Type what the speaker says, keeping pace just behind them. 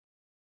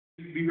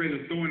be ready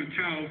to throw in the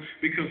towel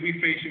because we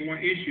facing one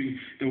issue.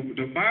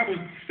 The Bible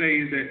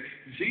says that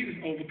Jesus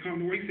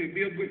overcome the world. He said,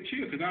 be of good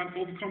cheer because I've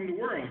overcome the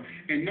world.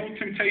 And no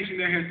temptation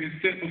that has been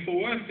set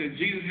before us that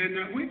Jesus had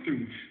not went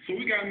through. So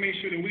we got to make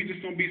sure that we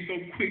just don't be so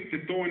quick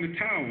to throw in the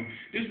towel.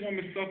 This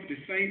woman suffered the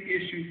same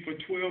issue for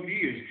 12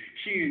 years.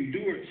 She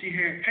endured. She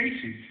had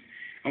patience.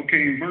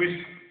 Okay, in verse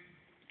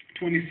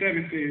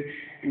 27 says,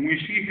 and when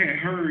she had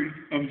heard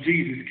of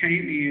Jesus,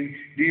 came in,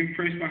 then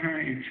pressed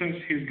behind and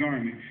touched his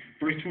garment.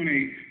 Verse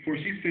 28, for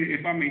she said,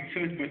 if I may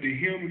touch but the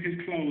hem of his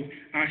clothes,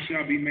 I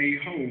shall be made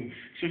whole.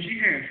 So she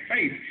had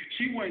faith.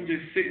 She wasn't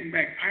just sitting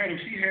back idle.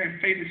 She had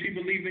faith and she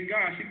believed in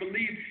God. She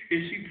believed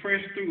if she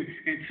pressed through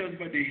and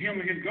touched but the hem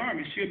of his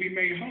garment, she'll be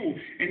made whole.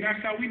 And that's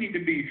how we need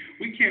to be.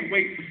 We can't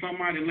wait for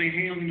somebody to lay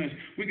hands on us.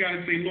 We got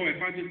to say, Lord, if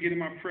I just get in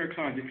my prayer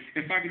closet,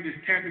 if I could just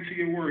tap into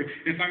your word,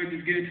 if I could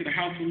just get into the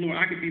house of the Lord,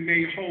 I could be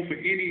made whole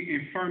for any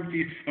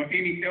infirmity or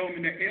any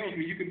ailment that ails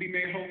me. You can be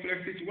made whole for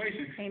that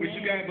situation. Amen. But you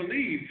got to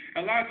believe.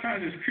 A lot of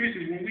times as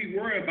Christians, when we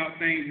worry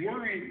about things,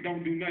 worrying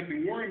don't do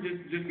nothing. Worrying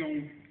just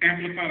going to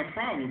amplify the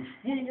problem.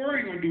 What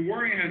worrying going to do?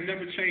 Worrying has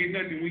never changed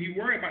nothing. When you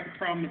worry about the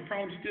problem's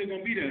still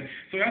going to be there.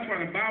 So that's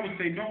why the Bible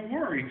says, don't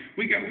worry.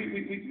 We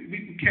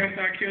cast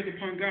our cares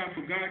upon God,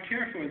 for God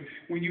cares for us.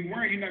 When you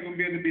worry, you're not going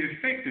to be able to be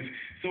effective.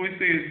 So it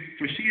says,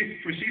 for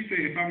she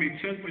said, if I may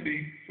touch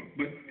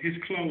but his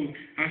clothes,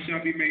 I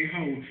shall be made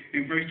whole.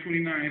 In verse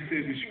 29, it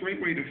says, and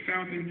straightway the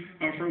fountain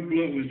of her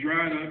blood was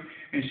dried up,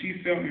 and she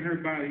felt in her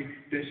body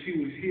that she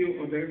was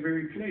healed of that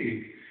very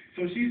plague.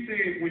 So she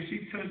said when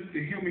she touched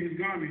the hem of his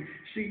garment,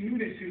 she knew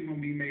that she was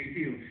going to be made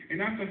healed. And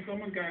that's what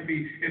someone's got to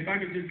be. If I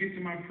could just get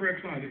to my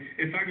prayer closet,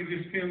 if I could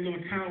just spend a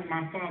little time with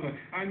my Father,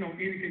 I know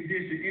any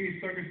condition, any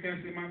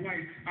circumstance in my life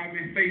I've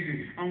been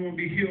facing, I'm going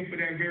to be healed for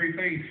that very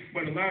thing.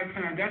 But a lot of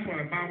times, that's why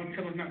the Bible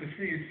tells us not to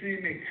sin.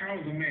 Sin makes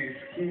cowards of man.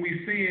 When we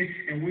sin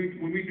and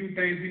when we do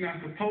things we're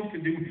not supposed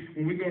to do,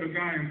 when we go to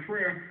God in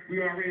prayer,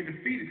 we're already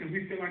defeated because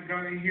we feel like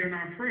God ain't hearing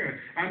our prayer.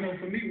 I know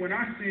for me, when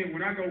I sin,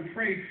 when I go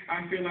pray,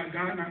 I feel like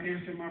God not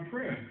answering my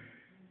prayer.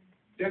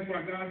 That's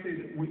why God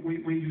says that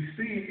when you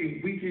sin,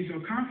 it weakens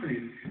your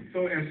confidence.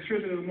 So as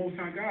children of the Most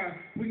High God,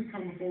 we can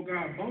come before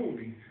God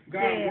boldly.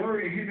 God's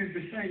word and Him is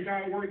the same.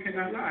 God's word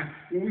cannot lie.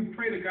 When we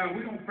pray to God,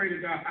 we don't pray to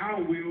God our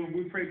will.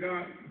 We pray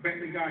back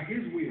to God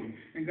His will.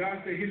 And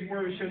God said His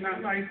word shall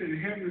not lie. He said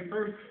the heaven and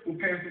earth will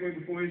pass away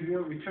before His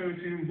word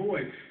returns to Him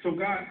void. So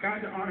God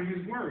to honor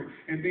His word.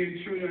 And being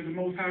children of the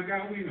Most High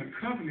God, we're in a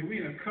covenant.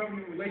 We're in a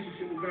covenant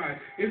relationship with God.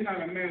 It's not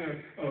a matter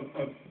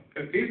of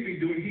if He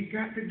do it, He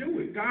got to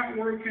do it. God's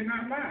word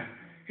cannot lie.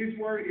 His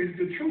word is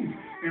the truth.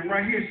 And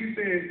right here it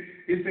says,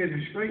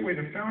 and straightway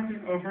the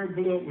fountain of her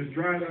blood was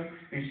dried up,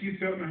 and she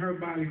felt in her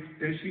body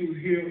that she was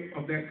healed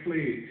of that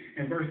plague.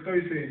 And verse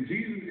 30 says,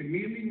 Jesus,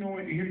 immediately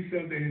knowing in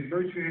himself that his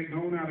virtue had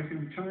gone out of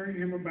him, turned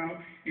him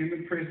about in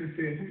the press and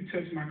said, who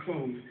touched my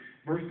clothes?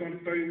 Verse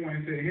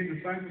 31 said, his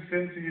disciples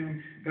said to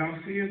him, thou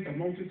seest the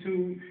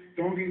multitude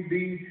thronging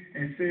thee,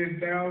 and sayest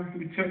thou,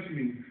 who touched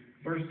me?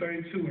 Verse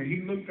 32, and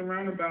he looked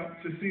around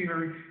about to see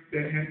her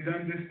that had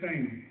done this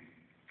thing.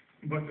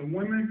 But the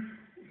woman,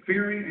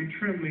 fearing and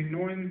trembling,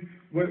 knowing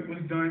what was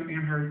done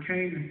in her,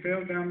 came and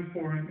fell down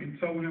before him and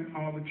told him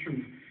all the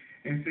truth.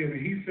 And said,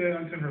 and he said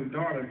unto her,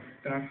 daughter,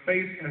 thy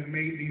faith has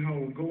made thee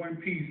whole. Go in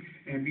peace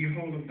and be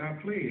whole of thy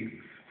plague.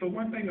 So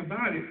one thing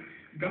about it,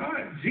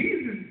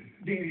 Jesus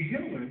didn't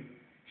heal her.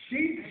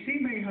 She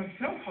made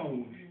herself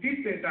whole. He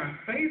said, thy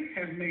faith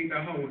has made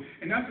thee whole.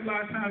 And that's a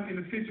lot of times in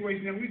the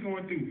situation that we're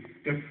going through.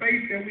 The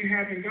faith that we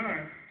have in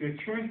God, the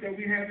trust that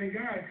we have in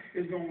God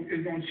is going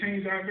to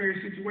change our very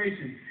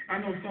situation. I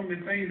know some of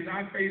the things that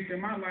I faced in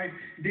my life,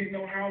 didn't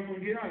know how I was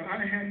going to get out of. I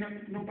didn't have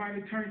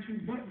nobody to turn to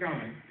but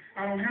God.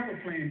 I don't have a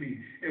plan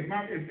B. If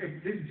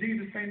this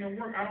Jesus thing don't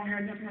work, I don't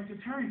have nothing else to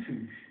turn to.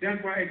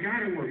 That's why it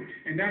got to work.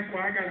 And that's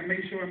why I got to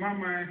make sure in my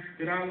mind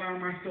that I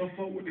align myself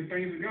up with the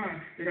things of God,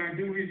 that I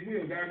do His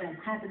will, that I don't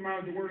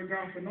compromise the Word of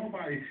God for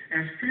nobody.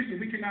 As Christians,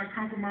 we cannot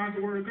compromise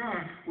the Word of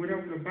God.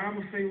 Whatever the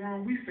Bible say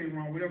wrong, we say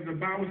wrong. Whatever the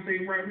Bible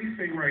say right, we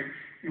say right.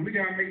 And we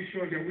got to make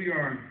sure that we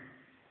are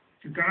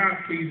God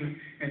pleasing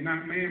and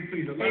not man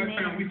pleasing. A lot of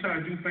times we try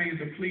to do things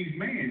to please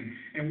man,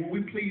 and when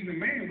we please the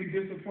man, we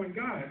disappoint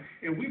God.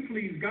 If we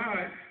please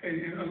God,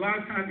 and a lot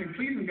of times in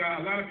pleasing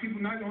God, a lot of people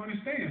not going to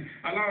understand.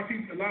 A lot of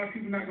people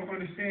not going to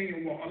understand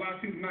your walk. A lot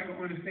of people not going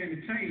to understand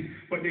the change,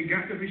 but they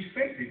got to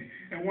respect it.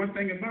 And one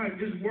thing about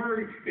it, this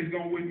word is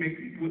going to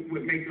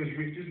make us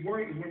rich. This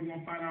word is where we're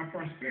going to find our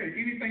prosperity.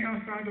 Anything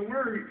outside the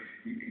word,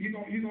 you're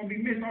going to be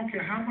missed. I don't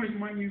care how much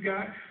money you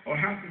got or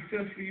how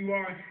successful you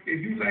are. If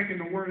you lacking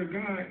the word of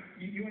God,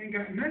 you ain't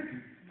got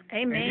nothing.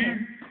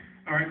 Amen.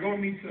 All right, go with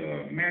me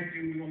to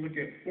Matthew. We're going to look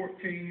at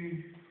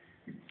 14,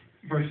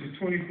 verses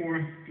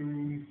 24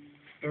 through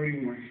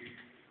 31.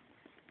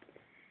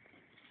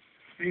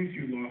 Thank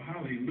you, Lord.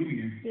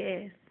 Hallelujah.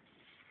 Yes.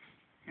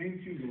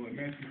 Thank you, Lord.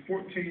 Matthew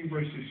 14,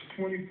 verses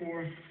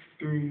 24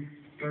 through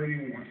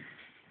 31.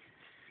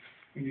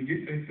 When you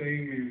get that, say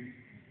amen.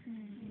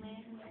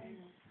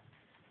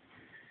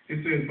 It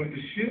says, but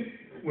the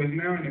ship was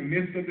now in the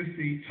midst of the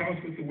sea,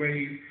 tossed with the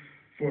waves,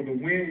 for the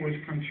wind was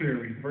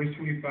contrary. Verse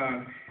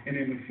 25, and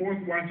in the fourth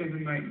watch of the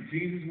night,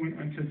 Jesus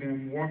went unto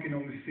them walking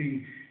on the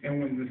sea.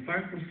 And when the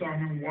disciples saw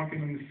him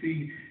walking on the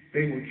sea,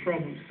 they were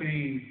troubled,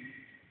 saying,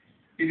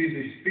 it is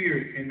a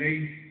spirit, and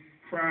they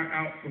cried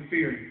out for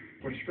fear.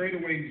 For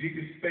straightway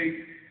Jesus spake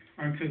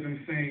unto them,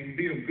 saying,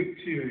 be of good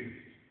cheer.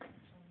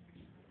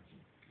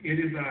 It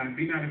is I,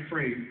 be not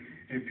afraid.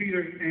 And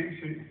Peter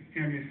answered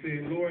him and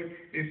said, Lord,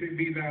 if it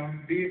be thou,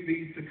 bid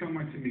these to come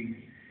unto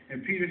me.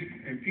 And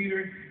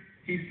Peter,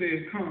 he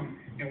said, come.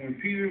 And when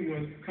Peter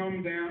was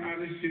come down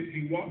out of the ship,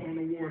 he walked on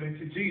the water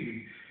to Jesus.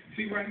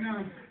 See, right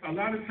now, a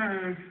lot of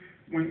times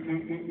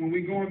when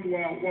we're going through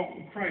our walk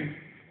with Christ,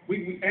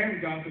 we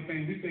ask God for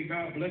things. We say,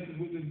 God, bless us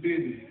with this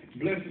business.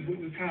 Bless us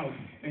with this house.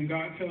 And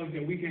God tells us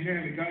that we can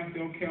have it. God said,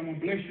 okay, I'm going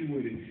to bless you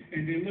with it.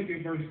 And then look at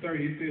verse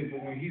 30. It says,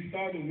 but when he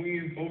saw the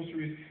winds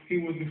boisterous,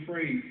 he was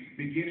afraid.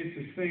 Beginning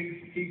to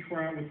sink, he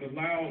cried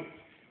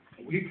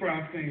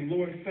saying,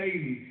 Lord, save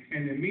me.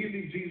 And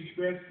immediately Jesus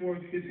stretched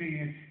forth his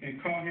hand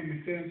and caught him and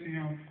said unto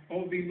him,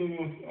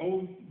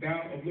 O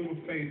thou of little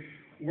faith,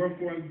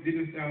 wherefore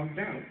didst thou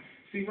doubt?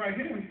 See, right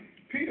here,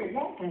 Peter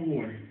walked on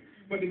water.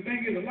 But the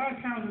thing is, a lot of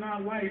times in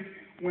our life,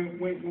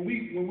 when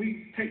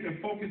we take the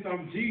focus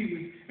off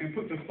Jesus and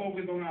put the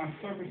focus on our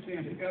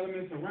circumstances,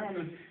 elements around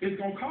us, it's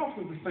going to cost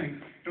us the same.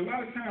 A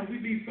lot of times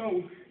we be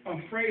so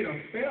afraid of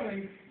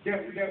failing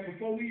that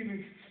before we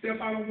even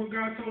step out on what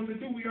God told us to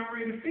do, we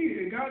already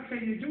defeated. And God tell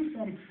you to do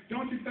something,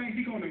 don't you think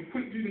He's going to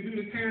equip you to do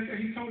the task that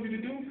He told you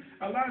to do?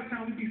 A lot of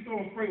times we be so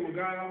afraid, well,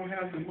 God, I don't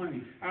have the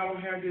money. I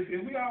don't have this.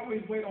 And we always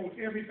wait on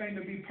everything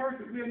to be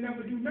perfect. We'll never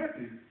do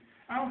nothing.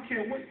 I don't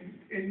care what,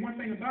 and one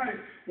thing about it,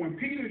 when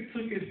Peter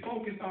took his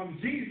focus on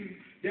Jesus,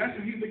 that's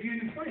when he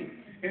began to sink.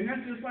 And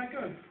that's just like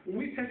us. When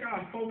we take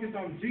our focus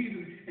on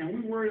Jesus and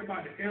we worry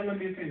about the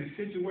elements and the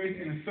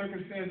situation and the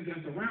circumstances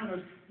that's around us,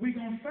 we're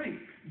going to sink.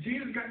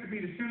 Jesus got to be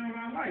the center of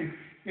our life.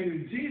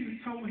 And Jesus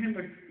told him,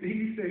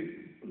 he said,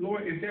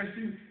 Lord, if that's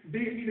you,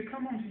 bid me to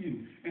come unto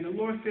you. And the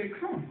Lord said,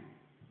 come.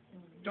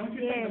 Don't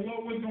you think the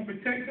Lord was going to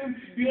protect them?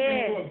 You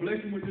say, Lord,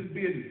 bless him with this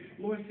business.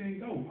 Lord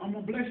saying, go, I'm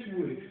going to bless you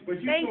with it. But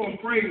you're so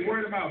afraid,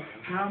 worried about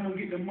how I'm going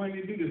to get the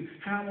money to do this,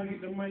 how I'm going to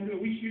get the money to do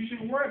it. You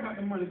shouldn't worry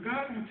about the money.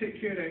 God's going to take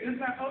care of that.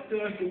 It's not up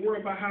to us to worry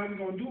about how we're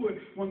going to do it.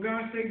 When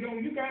God says go,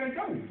 you got to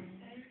go.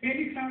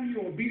 Anytime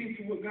you're obedient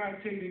to what God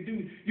tells you to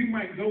do, you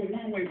might go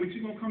one way, but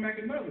you're going to come back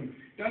another.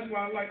 That's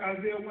why I like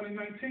Isaiah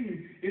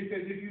 1:19. It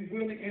says, if you're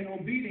willing and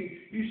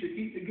obedient, you should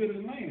eat the good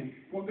of the land.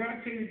 When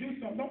God tells you to do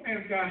something, don't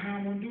ask God how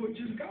I'm going to do it.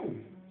 Just go.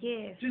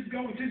 Yes. Just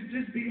go.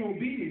 Just be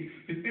obedient.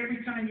 Because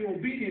every time you're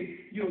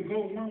obedient, you'll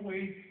go one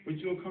way, but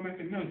you'll come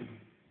back another.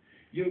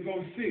 You'll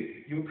go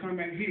sick. You'll come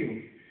back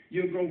healed.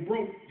 You'll go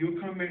broke. You'll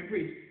come back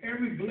rich.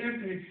 Every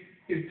blessing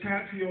is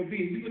tied to your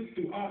obedience. You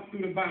look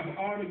through the Bible,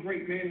 all the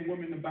great men and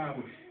women in the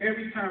Bible.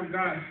 Every time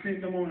God sent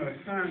them on an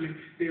assignment,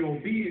 their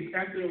obedience,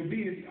 after their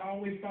obedience,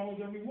 always follows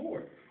a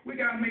reward. We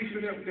got to make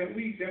sure that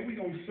we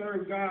going to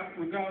serve God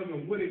regardless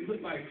of what it look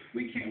like.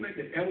 We can't let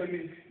the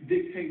elements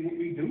dictate what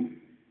we do.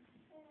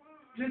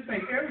 Just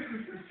think, every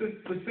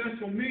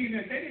successful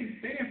millionaire,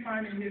 they didn't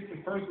find their niche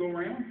the first go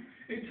around.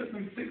 It took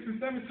them 6 or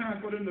 7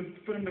 times for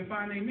them to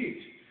find their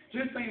niche.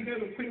 Just think they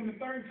would have quit on the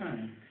 3rd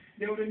time.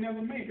 They would have never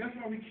made. That's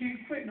why we can't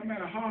quit, no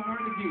matter how hard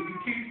it gets. We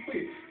can't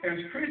quit.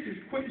 As Christians,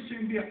 quitting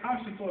shouldn't be an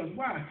option for us.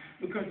 Why?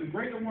 Because the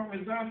greater one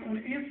resides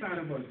on the inside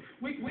of us.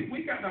 We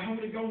got the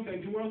Holy Ghost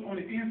that dwells on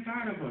the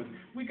inside of us.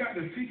 We got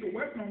the secret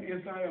weapon on the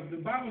inside of us.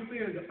 The Bible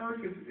says the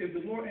earth is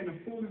the Lord and the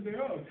fullness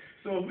thereof.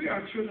 So if we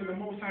are children of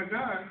the Most High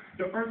God,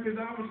 the earth is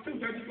ours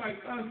too. That's just like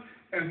us.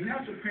 As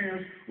natural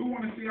parents, we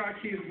want to see our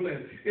kids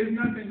blessed. It's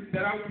nothing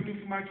that I want to do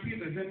for my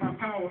kids that's in my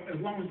power as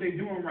long as they're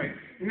doing right.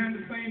 And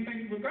that's the same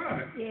thing with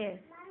God. Yes.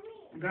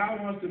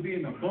 God wants to be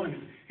in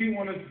abundance. He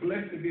wants us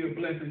blessed to be a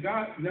blessing.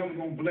 God's never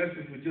going to bless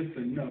us with just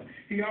enough.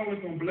 He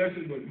always going to bless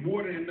us with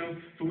more than enough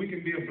so we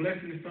can be a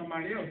blessing to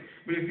somebody else.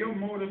 But if your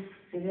motive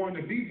for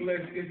wanting to be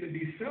blessed is to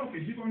be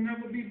selfish, you're going to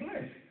never be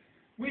blessed.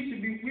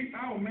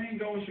 Our main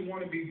goal should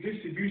want to be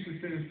distribution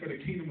centers for the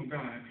kingdom of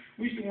God.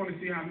 We should want to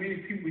see how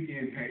many people we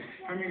can impact,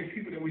 how many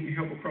people that we can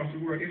help across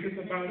the world. If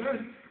it's about us,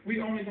 we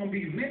only going to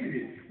be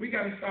limited. We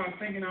got to start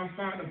thinking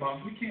outside the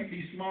box. We can't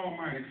be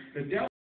small-minded. The devil